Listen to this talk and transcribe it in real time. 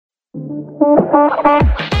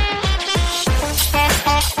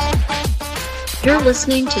You're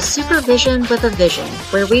listening to Supervision with a Vision,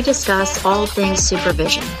 where we discuss all things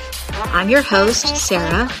supervision. I'm your host,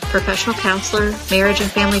 Sarah, professional counselor, marriage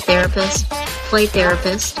and family therapist, play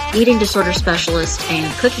therapist, eating disorder specialist,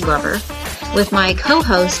 and cookie lover, with my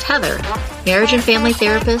co-host, Heather, marriage and family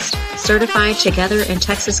therapist, certified Together in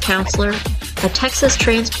Texas counselor, a Texas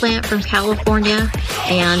transplant from California,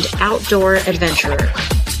 and outdoor adventurer.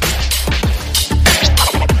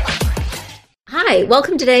 Hi,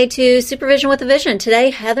 welcome today to Supervision with a Vision. Today,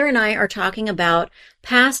 Heather and I are talking about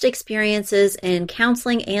past experiences in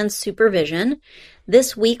counseling and supervision.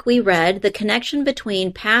 This week we read The Connection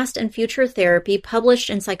Between Past and Future Therapy, published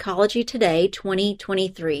in Psychology Today,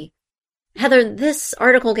 2023. Heather, this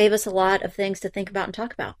article gave us a lot of things to think about and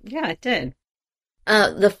talk about. Yeah, it did.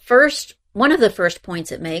 One of the first points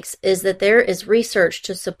it makes is that there is research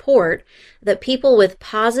to support that people with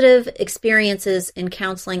positive experiences in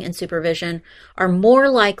counseling and supervision are more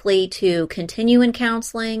likely to continue in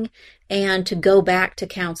counseling and to go back to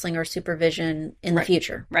counseling or supervision in the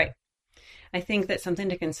future. Right. I think that something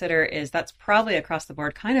to consider is that's probably across the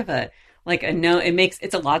board kind of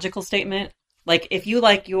it's a logical statement. Like if you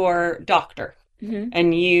like your doctor,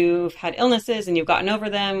 and you've had illnesses and you've gotten over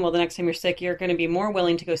them, well, the next time you're sick, you're going to be more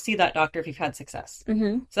willing to go see that doctor if you've had success.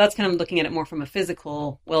 So that's kind of looking at it more from a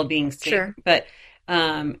physical well-being state. Sure. But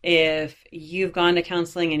if you've gone to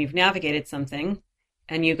counseling and you've navigated something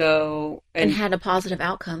and you go... And had a positive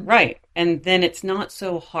outcome. Right. And then it's not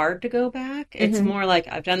so hard to go back. It's more like,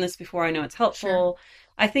 I've done this before. I know it's helpful. Sure.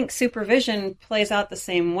 I think supervision plays out the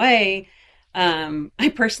same way.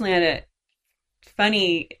 I personally had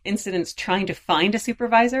funny incidents trying to find a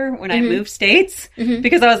supervisor when I moved states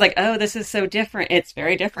because I was like, oh, this is so different. It's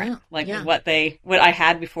very different. What I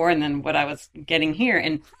had before and then what I was getting here.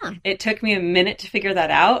 And it took me a minute to figure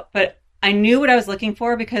that out, but I knew what I was looking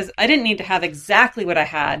for because I didn't need to have exactly what I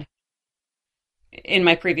had in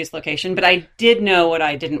my previous location, but I did know what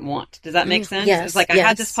I didn't want. Does that make sense? Yes. It's like I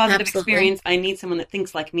had this positive absolutely. experience. I need someone that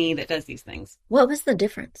thinks like me that does these things. What was the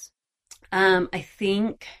difference? I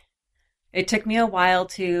think it took me a while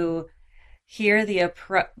to hear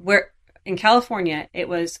where in California, it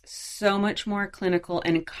was so much more clinical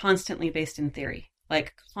and constantly based in theory,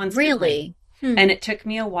 like constantly. Really? And it took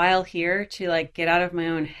me a while here to get out of my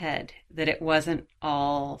own head that it wasn't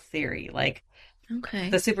all theory.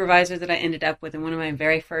 The supervisor that I ended up with in one of my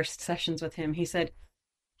very first sessions with him, he said,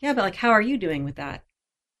 yeah, but how are you doing with that?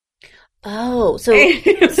 Oh,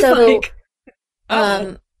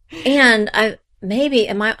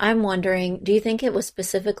 I'm wondering, do you think it was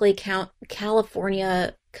specifically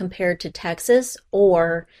California compared to Texas,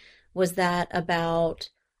 or was that about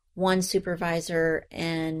one supervisor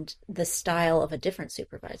and the style of a different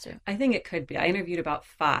supervisor? I think it could be. I interviewed about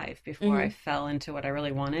 5 before I fell into what I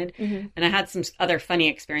really wanted. And I had some other funny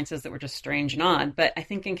experiences that were just strange and odd. But I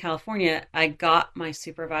think in California, I got my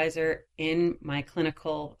supervisor in my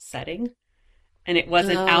clinical setting. And it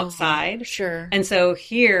wasn't outside. Sure. And so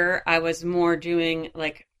here I was more doing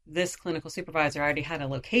this clinical supervisor. I already had a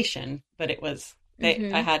location, but it was,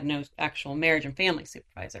 I had no actual marriage and family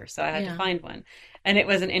supervisor. So I had to find one. And it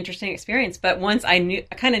was an interesting experience. But once I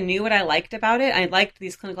kind of knew what I liked about it. I liked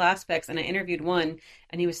these clinical aspects, and I interviewed one,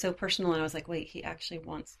 and he was so personal. And I was like, wait, he actually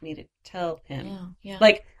wants me to tell him.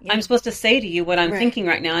 I'm supposed to say to you what I'm thinking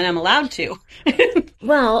right now, and I'm allowed to.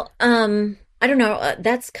 Well, I don't know.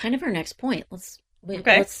 That's kind of our next point. Let's talk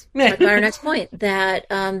about our next point. That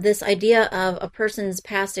this idea of a person's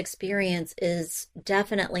past experience is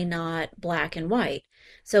definitely not black and white.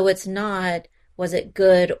 So it's not, was it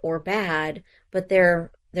good or bad, but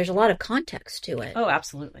there's a lot of context to it. Oh,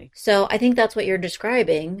 absolutely. So I think that's what you're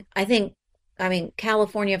describing.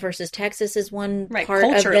 California versus Texas is one part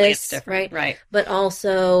of this, it's different. Right. But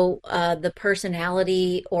also the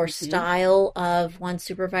personality or style of one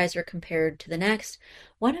supervisor compared to the next.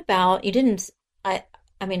 What about,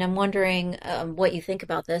 I'm wondering what you think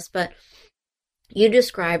about this, but you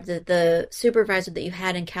described that the supervisor that you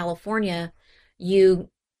had in California, you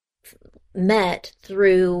met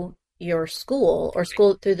through your school or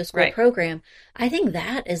through the school program. I think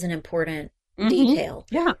that is an important detail.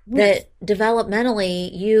 Yeah. That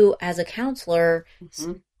developmentally, you as a counselor,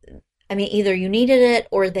 either you needed it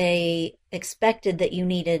or they expected that you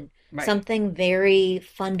needed something very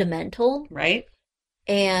fundamental. Right.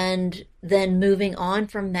 And then moving on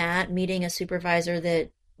from that, meeting a supervisor that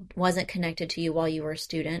wasn't connected to you while you were a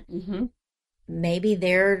student. Maybe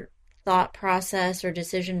their thought process or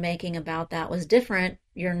decision making about that was different.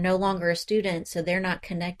 You're no longer a student, so they're not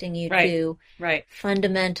connecting you to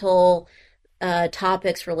fundamental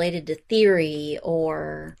topics related to theory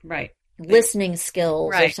or listening skills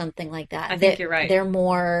or right. something like that. I think you're right. They're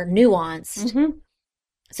more nuanced. Mm-hmm.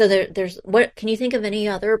 So there's what can you think of any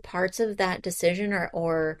other parts of that decision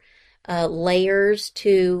or layers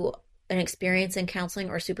to an experience in counseling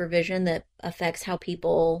or supervision that affects how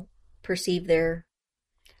people perceive their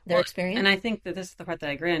experience? And I think that this is the part that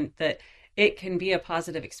I agree in, that it can be a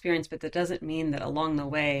positive experience, but that doesn't mean that along the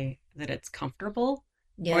way that it's comfortable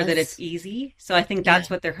or that it's Yes. easy. So I think that's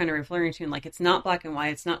what they're kind of referring to. And like, it's not black and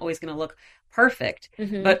white. It's not always going to look perfect.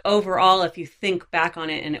 Mm-hmm. But overall, if you think back on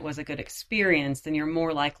it and it was a good experience, then you're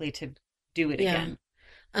more likely to do it again.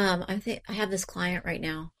 I have this client right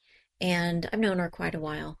now, and I've known her quite a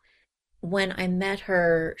while. When I met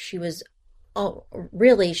her, she was, oh,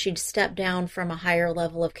 really, she'd stepped down from a higher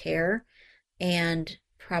level of care, and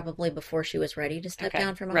probably before she was ready to step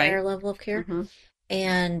down from a higher level of care. Mm-hmm.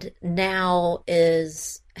 And now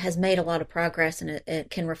has made a lot of progress, and it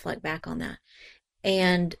can reflect back on that.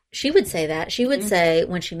 And she would say that. She would say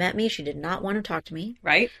when she met me, she did not want to talk to me.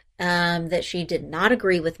 Right. That she did not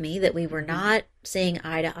agree with me, that we were not seeing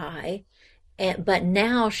eye to eye. But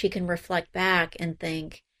now she can reflect back and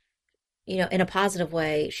think, in a positive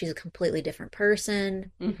way, she's a completely different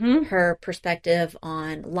person. Mm-hmm. Her perspective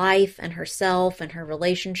on life and herself and her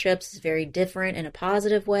relationships is very different in a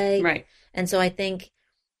positive way. Right. And so I think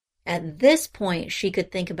at this point, she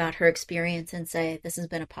could think about her experience and say, this has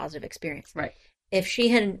been a positive experience. Right.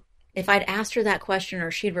 If I'd asked her that question or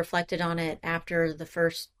she'd reflected on it after the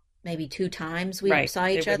first maybe 2 times we saw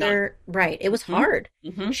each other, it was hard.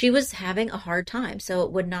 Mm-hmm. She was having a hard time, so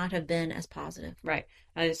it would not have been as positive. Right.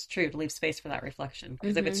 That is true, to leave space for that reflection.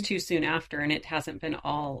 Because if it's too soon after and it hasn't been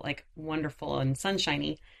all like wonderful and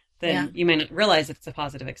sunshiny, then you may not realize it's a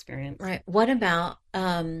positive experience. Right. What about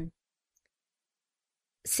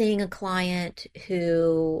seeing a client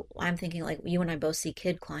who, I'm thinking like you and I both see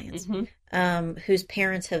kid clients, whose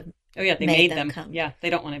parents have they made them come. Yeah,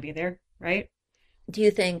 they don't want to be there, right? Do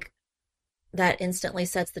you think that instantly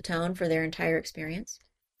sets the tone for their entire experience?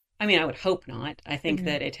 I mean, I would hope not. I think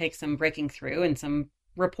that it takes some breaking through and some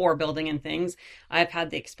rapport building and things. I've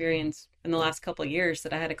had the experience in the last couple of years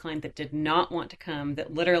that I had a client that did not want to come,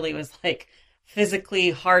 that literally was like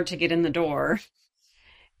physically hard to get in the door.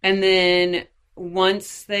 And then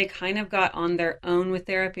once they kind of got on their own with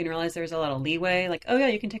therapy and realized there was a lot of leeway, like, oh yeah,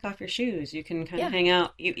 you can take off your shoes, you can kind of hang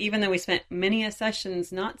out, even though we spent many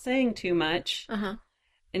sessions not saying too much.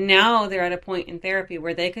 And now they're at a point in therapy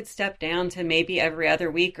where they could step down to maybe every other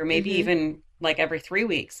week or maybe even like every 3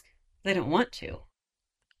 weeks. They don't want to.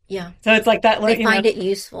 Yeah. So it's like that. They find it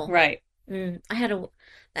useful. Right. And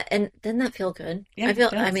didn't that feel good? Yeah,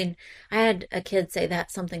 I mean, I had a kid say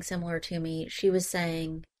that something similar to me. She was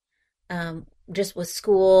saying, just with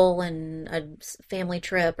school and a family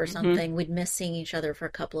trip or something, we'd miss seeing each other for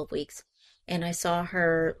a couple of weeks. And I saw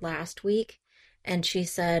her last week and she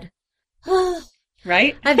said, oh,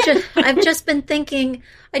 right. I've just been thinking,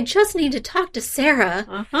 I just need to talk to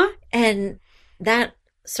Sarah. And that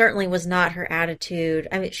certainly was not her attitude.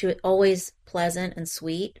 I mean, she was always pleasant and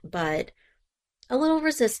sweet, but a little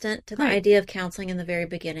resistant to the idea of counseling in the very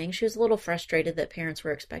beginning. She was a little frustrated that parents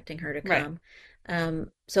were expecting her to come.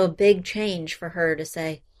 So a big change for her to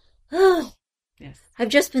say, oh, I've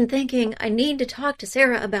just been thinking, I need to talk to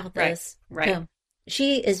Sarah about this. Right.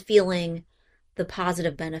 She is feeling the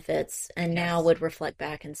positive benefits and now would reflect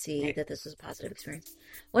back and see that this was a positive experience.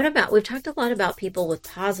 What about, we've talked a lot about people with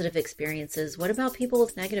positive experiences. What about people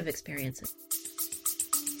with negative experiences?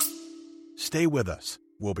 Stay with us.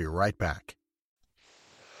 We'll be right back.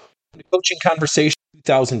 Coaching Conversation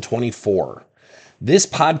 2024. This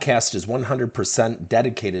podcast is 100%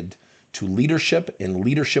 dedicated to leadership and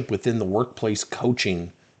leadership within the workplace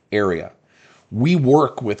coaching area. We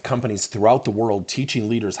work with companies throughout the world teaching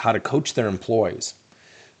leaders how to coach their employees.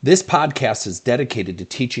 This podcast is dedicated to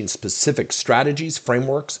teaching specific strategies,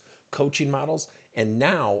 frameworks, coaching models, and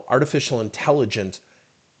now artificial intelligence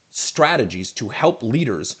strategies to help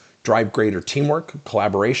leaders drive greater teamwork,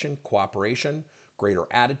 collaboration, cooperation, greater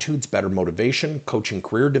attitudes, better motivation, coaching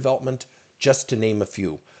career development, just to name a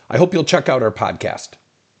few. I hope you'll check out our podcast.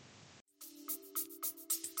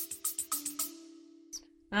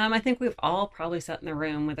 I think we've all probably sat in the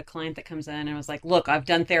room with a client that comes in and was like, look, I've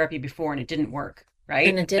done therapy before and it didn't work, right?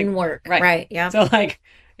 And it didn't work. Right. Yeah. So like,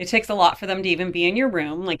 it takes a lot for them to even be in your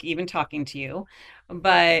room, like even talking to you.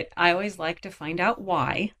 But I always like to find out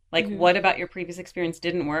why. Like, what about your previous experience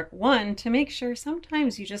didn't work? One, to make sure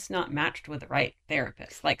sometimes you're just not matched with the right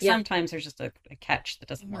therapist. Like sometimes there's just a catch that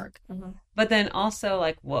doesn't work. But then also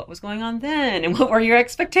like, what was going on then? And what were your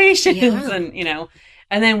expectations? And,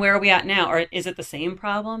 and then where are we at now? Or is it the same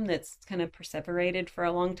problem that's kind of perseverated for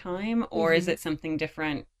a long time? Or is it something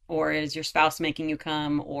different? or is your spouse making you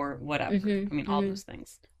come, or whatever. I mean, all those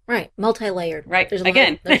things. Right. Multi-layered. Right. There's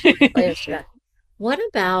Again. There's layers to that. What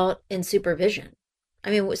about in supervision? I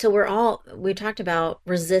mean, so we talked about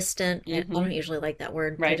resistant, and I don't usually like that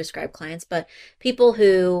word to describe clients, but people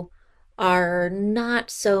who are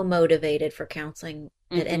not so motivated for counseling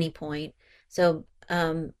at any point. So,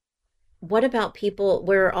 what about people,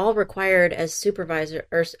 we're all required as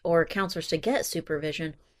supervisors or counselors to get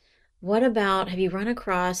supervision. What about, have you run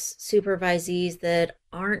across supervisees that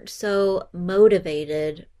aren't so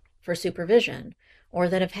motivated for supervision or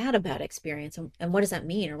that have had a bad experience? And what does that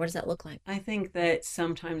mean, or what does that look like? I think that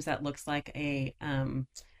sometimes that looks like are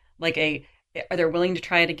they willing to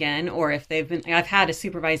try it again? Or if they've been, I've had a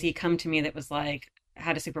supervisee come to me that was like,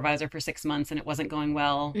 had a supervisor for 6 months and it wasn't going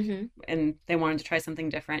well and they wanted to try something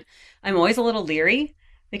different. I'm always a little leery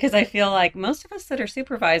because I feel like most of us that are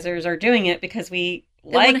supervisors are doing it because we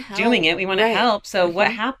like doing it. We want to help. So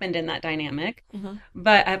what happened in that dynamic?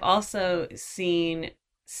 But I've also seen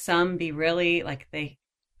some be really like I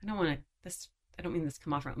don't mean this to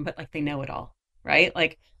come off wrong, but like they know it all, right?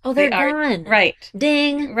 Like, oh, they're done. Right.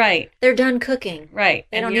 Ding. Right. They're done cooking. Right.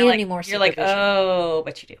 They don't need any more supervision. You're like, oh,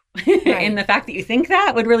 but you do. And the fact that you think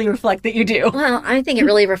that would really reflect that you do. Well, I think it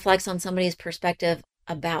really reflects on somebody's perspective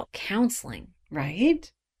about counseling.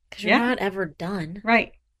 Right. Because you're not ever done.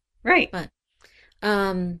 Right. Right. But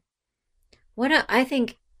I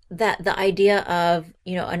think that the idea of,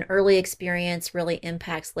 an early experience really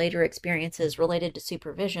impacts later experiences related to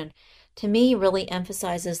supervision, to me, really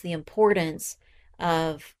emphasizes the importance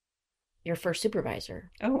of your first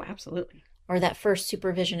supervisor. Oh, absolutely. Or that first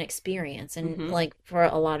supervision experience. And like for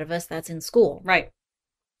a lot of us, that's in school. Right.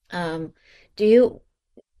 Do you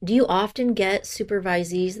often get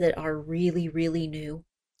supervisees that are really, really new?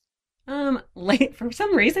 Late for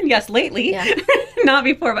some reason, yes, lately, not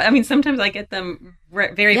before, but I mean, sometimes I get them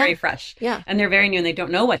very, very fresh, and they're very new and they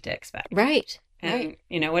don't know what to expect. Right. And,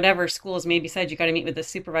 whatever schools maybe said, you got to meet with the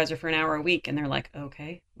supervisor for an hour a week. And they're like,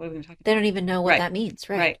 okay, what are we going to talk about? They don't even know what that means.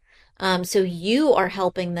 Right. So you are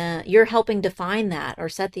you're helping define that or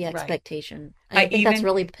set the expectation. I think that's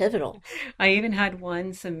really pivotal. I even had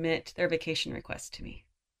one submit their vacation request to me.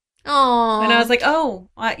 Oh, and I was like, oh,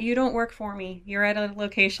 you don't work for me. You're at a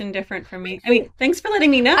location different from me. I mean, thanks for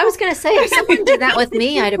letting me know. I was going to say, if someone did that with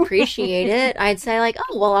me, I'd appreciate it. I'd say like,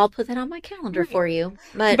 oh, well, I'll put that on my calendar for you.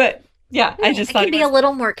 But yeah, I just thought it could be a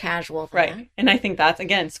little more casual. Right. And I think that's,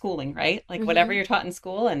 again, schooling, right? Like whatever you're taught in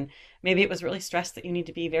school. And maybe it was really stressed that you need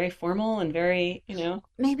to be very formal and very,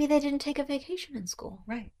 Maybe they didn't take a vacation in school.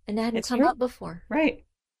 Right. And that hadn't come up before. Right.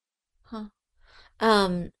 Huh.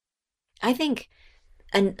 I think,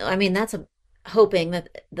 and I mean, that's hoping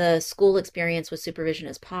that the school experience with supervision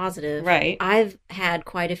is positive. Right. I've had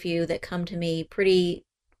quite a few that come to me pretty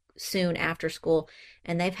soon after school,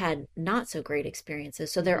 and they've had not so great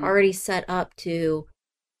experiences. So they're already set up to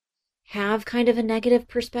have kind of a negative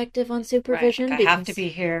perspective on supervision. Right. Like, I have to be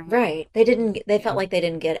here. Right. They felt like they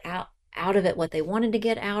didn't get out of it what they wanted to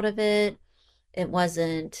get out of it. It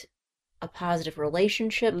wasn't a positive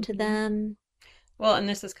relationship to them. Well, and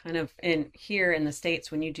this is kind of here in the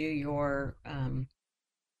States when you do your,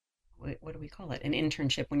 what do we call it? An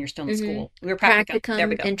internship when you're still in school. We're practicum. There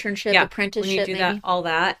we go. Internship, apprenticeship. When you do that, all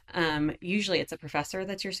that, usually it's a professor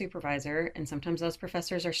that's your supervisor. And sometimes those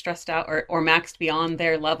professors are stressed out or maxed beyond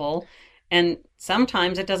their level. And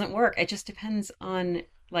sometimes it doesn't work. It just depends on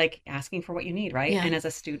like asking for what you need, right? Yeah. And as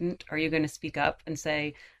a student, are you going to speak up and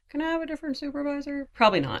say, can I have a different supervisor?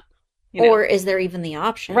 Probably not. Or is there even the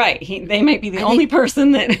option? Right. They might be the only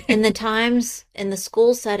person that... In the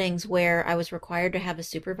school settings where I was required to have a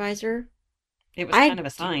supervisor... It was kind of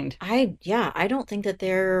assigned. I don't think that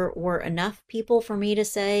there were enough people for me to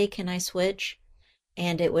say, can I switch?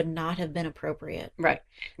 And it would not have been appropriate. Right.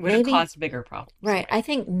 It would have caused bigger problems. Right. I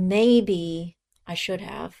think maybe I should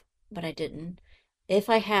have, but I didn't. If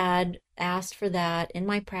I had asked for that in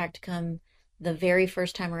my practicum the very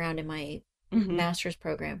first time around in my master's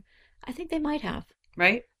program... I think they might have.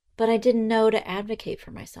 Right. But I didn't know to advocate for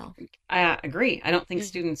myself. I agree. I don't think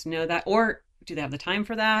students know that. Or do they have the time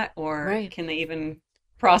for that? Or can they even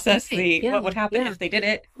process what would happen if they did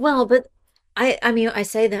it? Well, but I mean, I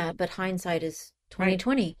say that, but hindsight is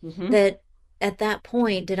 2020. Right. That at that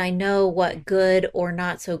point, did I know what good or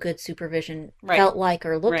not so good supervision felt like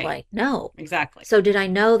or looked like? No. Exactly. So did I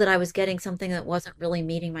know that I was getting something that wasn't really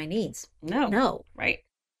meeting my needs? No. Right.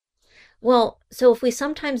 Well, so if we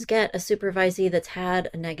sometimes get a supervisee that's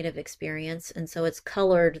had a negative experience, and so it's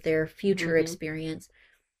colored their future experience,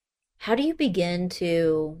 how do you begin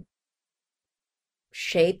to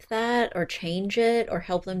shape that or change it or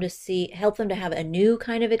help them to have a new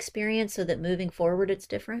kind of experience so that moving forward it's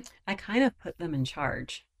different? I kind of put them in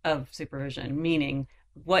charge of supervision, meaning,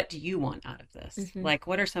 what do you want out of this? Mm-hmm. Like,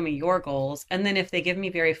 what are some of your goals? And then if they give me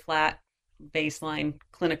very flat baseline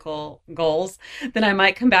clinical goals, then I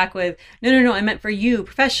might come back with, no, I meant for you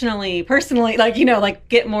professionally, personally, like, like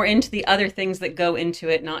get more into the other things that go into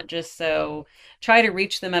it, not just so try to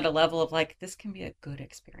reach them at a level of like, this can be a good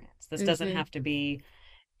experience. This doesn't have to be,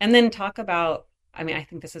 and then talk about, I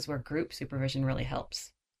think this is where group supervision really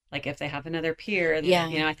helps. Like if they have another peer,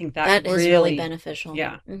 I think that is really beneficial.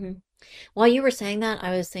 Yeah. Mm-hmm. While you were saying that,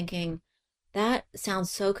 I was thinking that sounds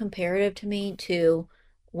so comparative to me to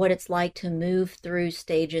what it's like to move through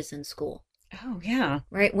stages in school. Oh yeah.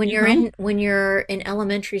 Right? When you're in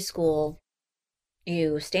elementary school,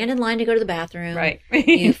 you stand in line to go to the bathroom. Right.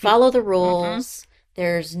 You follow the rules.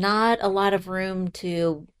 There's not a lot of room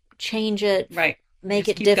to change it. Right. Make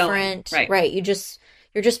it different. Right. You're just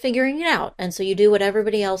figuring it out. And so you do what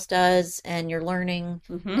everybody else does and you're learning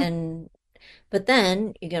but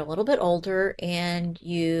then you get a little bit older and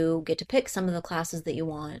you get to pick some of the classes that you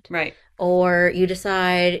want. Right. Or you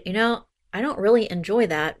decide, I don't really enjoy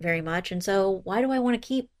that very much. And so why do I want to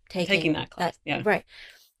keep taking that class? Yeah. Right.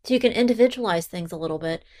 So you can individualize things a little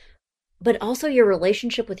bit, but also your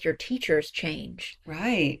relationship with your teachers change.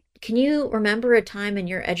 Right. Can you remember a time in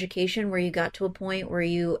your education where you got to a point where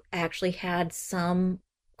you actually had some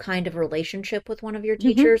kind of relationship with one of your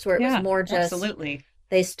teachers where it was more just absolutely.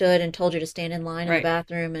 They stood and told you to stand in line in the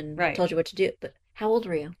bathroom and told you what to do? But how old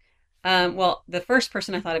were you? Well, the first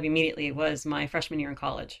person I thought of immediately was my freshman year in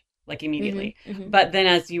college, like immediately. But then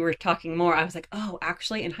as you were talking more, I was like, oh,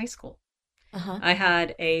 actually in high school. I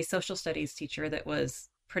had a social studies teacher that was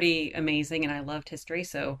pretty amazing and I loved history.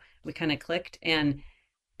 So we kind of clicked, and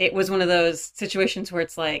it was one of those situations where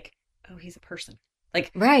it's like, oh, he's a person. Like,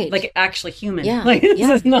 like actually human. Yeah. Like, this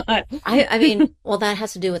is not. I mean, well, that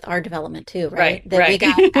has to do with our development too, right? That we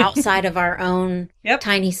got outside of our own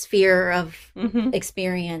tiny sphere of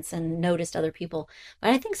experience and noticed other people.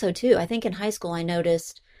 But I think so too. I think in high school, I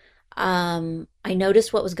noticed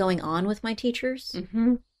what was going on with my teachers,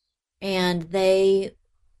 and they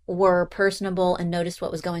were personable and noticed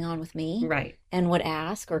what was going on with me, and would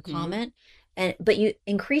ask or comment. But you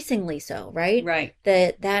increasingly so, right? Right.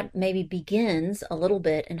 That maybe begins a little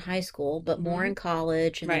bit in high school, but more in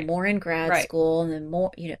college and then more in grad school and then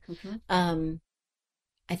more,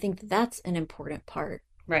 I think that's an important part.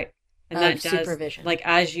 Right. And of that does, supervision. like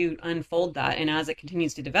as you unfold that and as it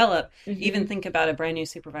continues to develop, even think about a brand new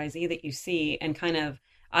supervisee that you see and kind of,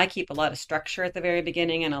 I keep a lot of structure at the very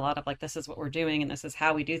beginning and a lot of like, this is what we're doing and this is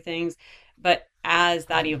how we do things. But as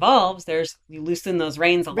that evolves, you loosen those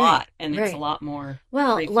reins a lot and it's a lot more.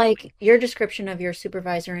 Well, like your description of your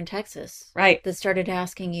supervisor in Texas. Right. That started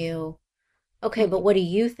asking you, okay, but what do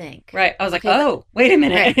you think? Right. I was like, wait a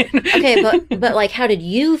minute. Right. Okay, but like, how did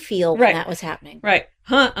you feel when that was happening? Right.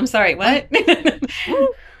 Huh? I'm sorry. What? I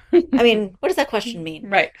mean, what does that question mean?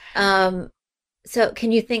 Right. So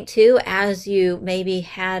can you think too, as you maybe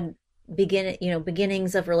had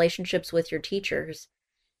beginnings of relationships with your teachers,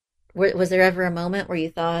 was there ever a moment where you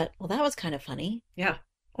thought, well, that was kind of funny? Yeah.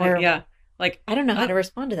 Or like, I don't know how to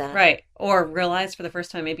respond to that. Right. Or realized for the first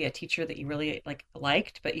time, maybe a teacher that you really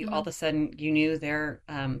liked, but you all of a sudden you knew their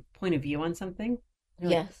point of view on something.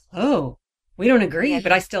 Yes. Like, oh, we don't agree,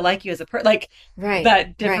 but I still like you as a person. Like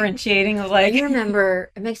that differentiating of like.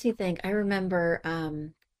 It makes me think, I remember,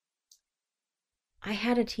 I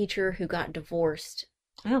had a teacher who got divorced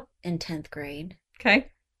in 10th grade.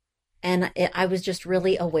 Okay. And I was just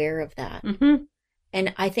really aware of that.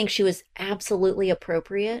 And I think she was absolutely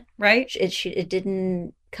appropriate. Right. It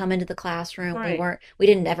didn't come into the classroom. Right. We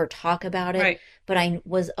didn't ever talk about it. Right. But I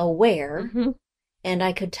was aware. And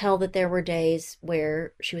I could tell that there were days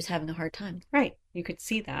where she was having a hard time. Right. You could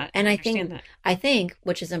see that. And I think,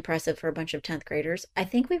 which is impressive for a bunch of 10th graders, I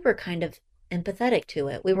think we were kind of empathetic to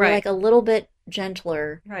it. We were like a little bit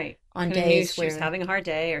gentler on days where she was having a hard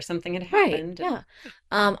day or something had happened. Yeah.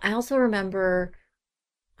 I also remember,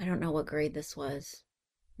 I don't know what grade this was,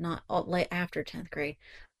 not late after 10th grade,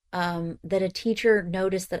 that a teacher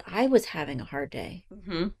noticed that I was having a hard day.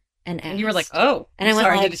 And you were like, oh, and I went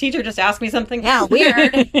sorry, did the teacher just ask me something? Yeah,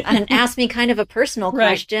 weird. And asked me kind of a personal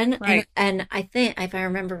question. Right. And I think, if I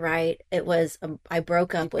remember right, it was, I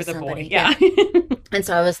broke up with somebody. Yeah. And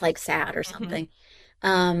so I was like sad or something.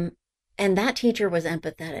 And that teacher was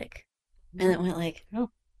empathetic. And it went like,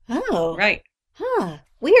 oh. Right. Huh.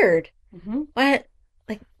 Weird. What?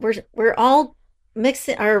 Like, we're all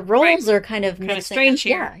mixing, our roles are kind of mixing. Strange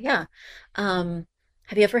here. Yeah. Have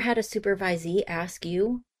you ever had a supervisee ask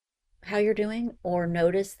you how you're doing or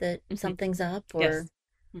notice that Mm-hmm. something's up Yes. or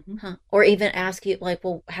Mm-hmm. or even ask you like,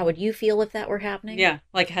 well, how would you feel if that were happening? Yeah,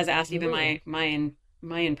 like has asked even Ooh.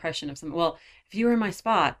 my impression of something. Well, if you were in my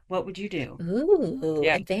spot, what would you do? Ooh,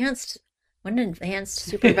 Yeah. advanced, what an advanced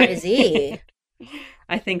supervisee.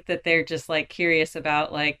 I think that they're just like curious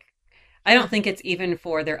about like I don't think it's even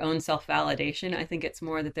for their own self-validation. I think it's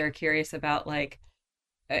more that they're curious about like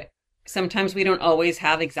uh, sometimes we don't always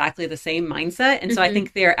have exactly the same mindset. And so I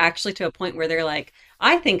think they're actually to a point where they're like,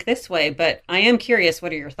 I think this way, but I am curious.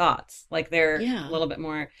 What are your thoughts? Like they're Yeah. a little bit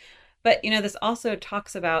more. But, this also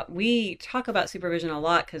we talk about supervision a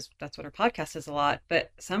lot because that's what our podcast is a lot.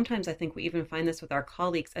 But sometimes I think we even find this with our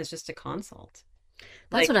colleagues as just a consult.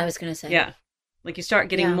 That's Like, what I was going to say. yeah. Like you start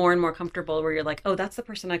getting Yeah. more and more comfortable where you're like, oh, that's the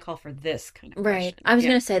person I call for this kind of Right. question. I was Yeah.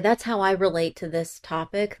 going to say that's how I relate to this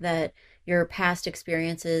topic, that your past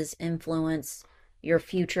experiences influence your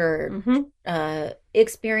future Mm-hmm.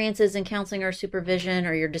 experiences in counseling or supervision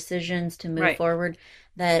or your decisions to move Right. forward.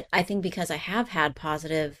 That I think because I have had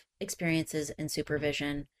positive experiences in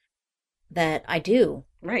supervision, that I do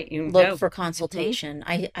Right. You look know. for Mm-hmm. consultation.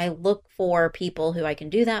 I look for people who I can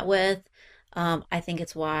do that with. I think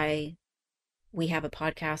it's why we have a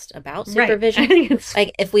podcast about Right. I supervision. think it's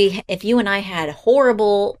Like if you and I had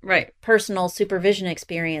horrible right. personal supervision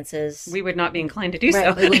experiences, We would not be inclined to do right,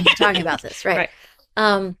 so. we wouldn't be talking about this, right?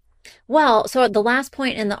 Right. Well, so the last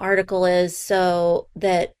point in the article is so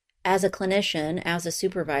that as a clinician, as a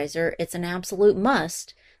supervisor, it's an absolute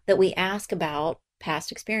must that we ask about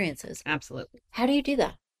past experiences. Absolutely. How do you do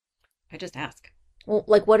that? I just ask. Well,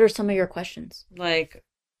 like, what are some of your questions? Like,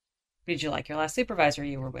 did you like your last supervisor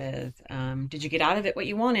you were with? Did you get out of it what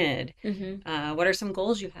you wanted? Mm-hmm. What are some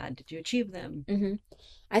goals you had? Did you achieve them? Mm-hmm.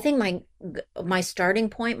 I think my starting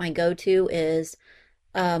point, my go-to is,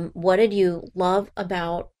 what did you love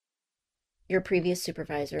about your previous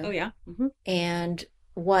supervisor? Oh yeah. Mm-hmm. And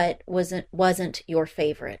what wasn't your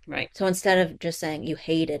favorite? Right. So instead of just saying you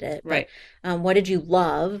hated it, Right. But, what did you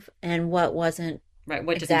love and what wasn't Right.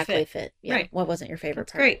 What exactly didn't fit? Yeah. Right. What wasn't your favorite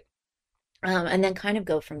That's part? great. And then kind of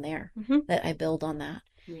go from there. Mm-hmm. That I build on that.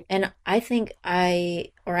 Right. And I think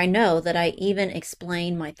I know that I even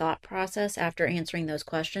explain my thought process after answering those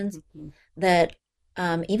questions. Mm-hmm. That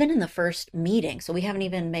even in the first meeting, so we haven't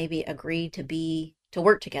even maybe agreed to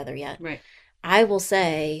work together yet. Right. I will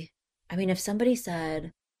say, I mean, if somebody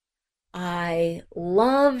said, I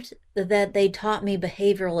loved that they taught me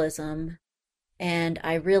behavioralism and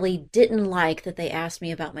I really didn't like that they asked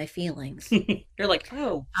me about my feelings, You're like,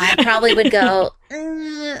 oh. I probably would go,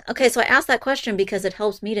 okay, so I asked that question because it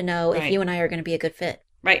helps me to know if Right. you and I are going to be a good fit.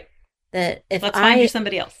 Right. That if Let's find you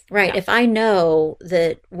somebody else. right, Yeah. if I know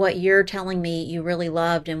that what you're telling me you really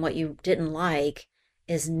loved and what you didn't like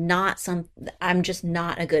is not I'm just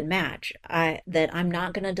not a good match. That I'm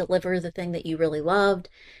not going to deliver the thing that you really loved,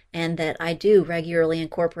 and that I do regularly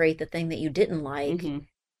incorporate the thing that you didn't like.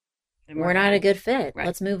 Mm-hmm. We're not a good fit. Right.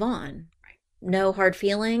 Let's move on. Right. No hard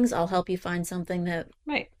feelings. I'll help you find something that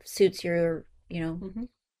Right. suits your, Mm-hmm.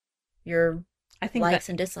 your I think likes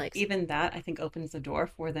that and dislikes. even that I think opens the door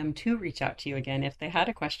for them to reach out to you again if they had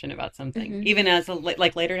a question about something, Mm-hmm. even as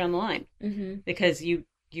like later down the line, Mm-hmm. because you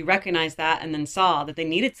recognized that and then saw that they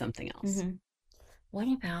needed something else. Mm-hmm. What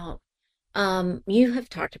about, you have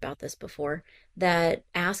talked about this before, that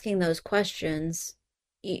asking those questions,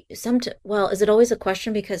 well, is it always a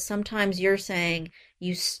question? Because sometimes you're saying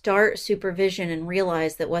you start supervision and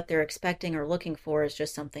realize that what they're expecting or looking for is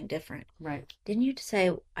just something different. Right. Didn't you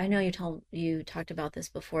say, I know you talked about this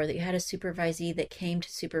before, that you had a supervisee that came to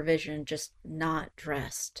supervision just not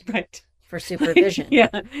dressed Right. for supervision. Yeah.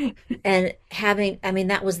 And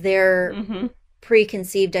that was their Mm-hmm.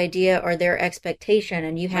 preconceived idea or their expectation,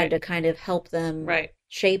 and you had Right. to kind of help them Right.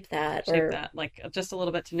 shape that. Like just a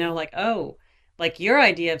little bit to know, like, oh, like your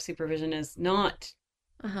idea of supervision is not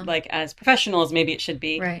like as professional as maybe it should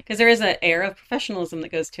be, Right. because there is an air of professionalism that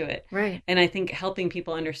goes to it, Right. and I think helping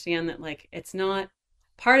people understand that like it's not,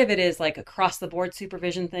 part of it is like across the board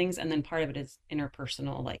supervision things, and then part of it is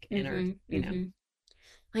interpersonal, like inner, you know.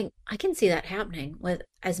 Like, I can see that happening with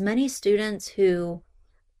as many students who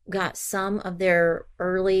got some of their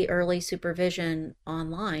early supervision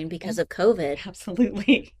online because of COVID.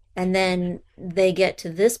 Absolutely. And then they get to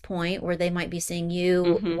this point where they might be seeing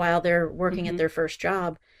you while they're working at their first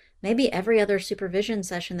job. Maybe every other supervision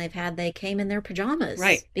session they've had, they came in their pajamas.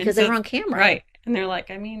 Right. Because they were on camera. Right. And they're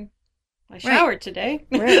like, I mean, I showered today.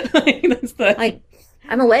 Right. Like, that's the... like,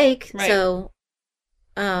 I'm awake. Right. So,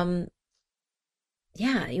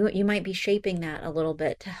 yeah, you might be shaping that a little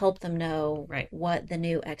bit to help them know what the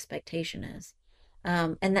new expectation is.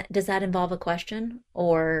 And does that involve a question,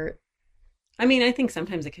 or I mean, I think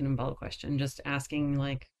sometimes it can involve a question, just asking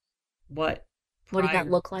like, what What did that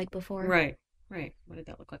prior- look like before? Right, right. What did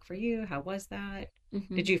that look like for you? How was that?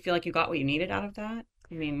 Mm-hmm. Did you feel like you got what you needed out of that?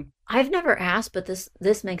 I mean, I've never asked, but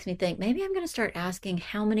this makes me think maybe I'm going to start asking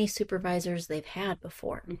how many supervisors they've had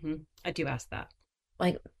before. I do ask that.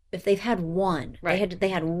 Like if they've had one, Right. they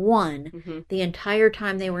had one the entire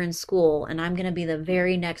time they were in school, and I'm going to be the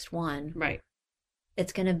very next one. Right.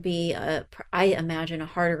 It's going to be I imagine a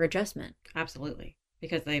harder adjustment. Absolutely,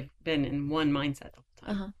 because they've been in one mindset the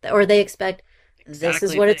whole time. Or they expect this is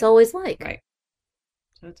Exactly what the it's same. always like. Right.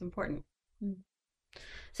 So it's important.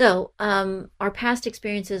 So, our past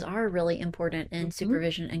experiences are really important in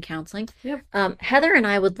supervision and counseling. Yep. Heather and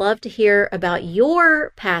I would love to hear about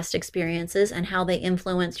your past experiences and how they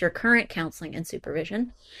influenced your current counseling and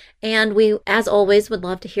supervision. And we, as always, would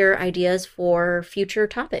love to hear ideas for future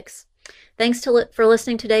topics. Thanks for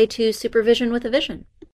listening today to Supervision with a Vision.